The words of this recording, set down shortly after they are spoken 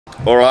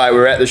Alright,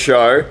 we're at the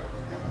show.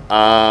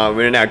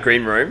 We're in our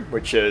green room,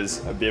 which is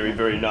a very,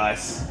 very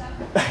nice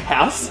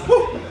house.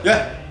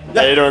 Yeah.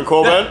 How you doing,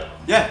 Corbin?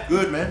 Yeah,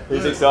 good, man.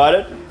 He's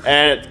excited.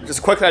 And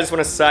just quickly, I just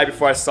want to say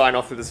before I sign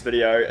off with this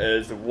video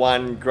is the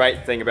one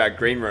great thing about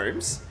green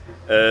rooms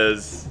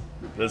is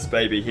this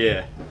baby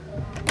here.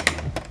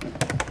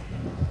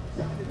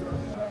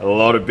 A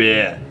lot of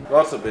beer.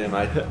 Lots of beer,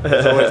 mate.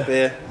 There's always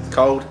beer. It's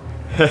cold.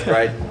 It's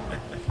great.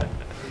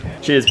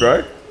 Cheers,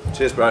 bro.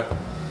 Cheers, bro.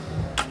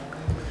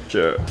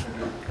 Sure.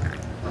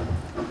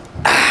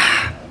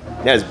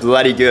 That's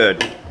bloody good.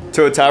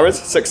 Two Ataras,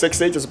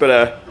 660, just a bit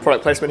of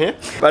product placement here.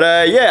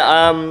 But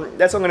yeah,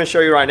 that's what I'm going to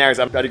show you right now, is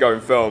I'm about to go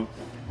and film.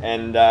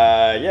 And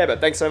yeah, but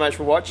thanks so much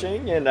for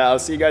watching, and I'll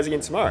see you guys again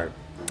tomorrow.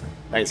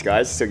 Thanks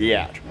guys, Suggie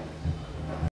out.